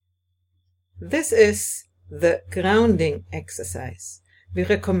This is the grounding exercise. We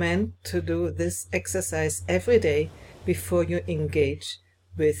recommend to do this exercise every day before you engage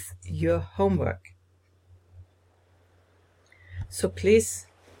with your homework. So please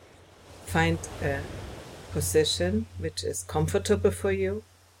find a position which is comfortable for you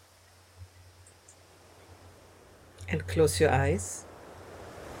and close your eyes.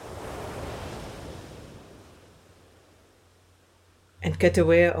 And get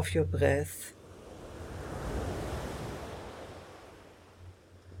aware of your breath.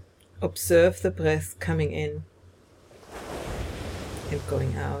 Observe the breath coming in and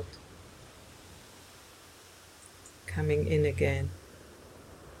going out. Coming in again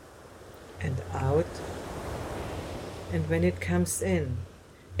and out. And when it comes in,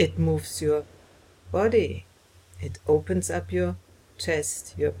 it moves your body. It opens up your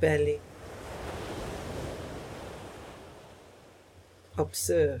chest, your belly.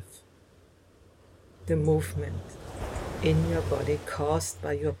 Observe the movement in your body caused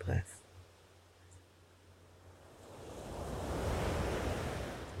by your breath.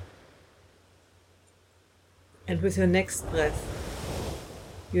 And with your next breath,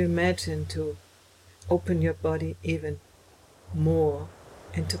 you imagine to open your body even more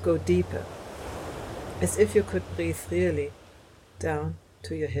and to go deeper, as if you could breathe really down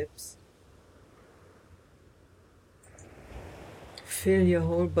to your hips. Fill your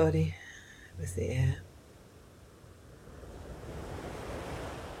whole body with the air.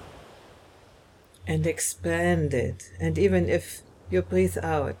 And expand it. And even if you breathe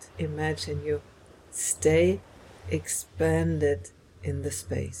out, imagine you stay expanded in the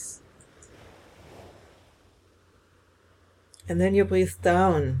space. And then you breathe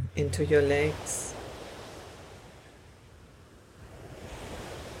down into your legs,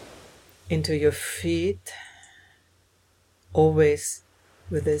 into your feet, always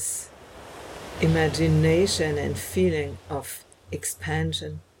with this imagination and feeling of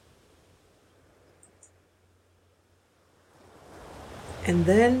expansion. And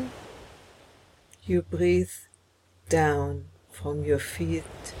then you breathe down from your feet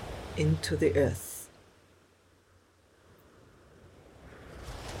into the earth.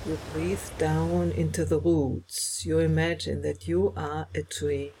 You breathe down into the roots. You imagine that you are a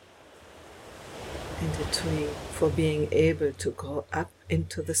tree, and a tree, for being able to grow up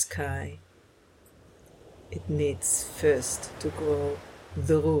into the sky, it needs first to grow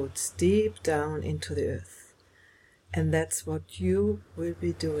the roots deep down into the earth. And that's what you will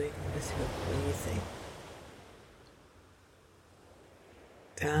be doing with your breathing.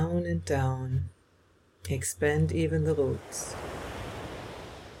 Down and down. Expand even the roots.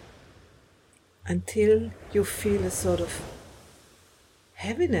 Until you feel a sort of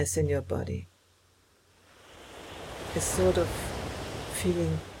heaviness in your body. A sort of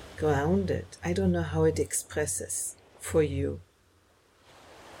feeling grounded. I don't know how it expresses for you.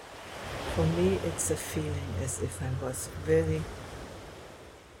 For me, it's a feeling as if I was very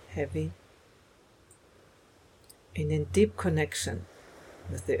heavy and in deep connection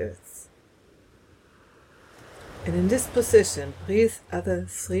with the earth. And in this position, breathe other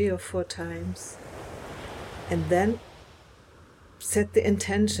 3 or 4 times, and then set the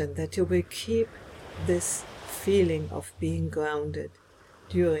intention that you will keep this feeling of being grounded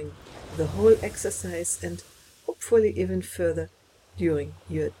during the whole exercise and hopefully even further during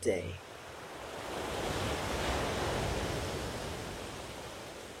your day.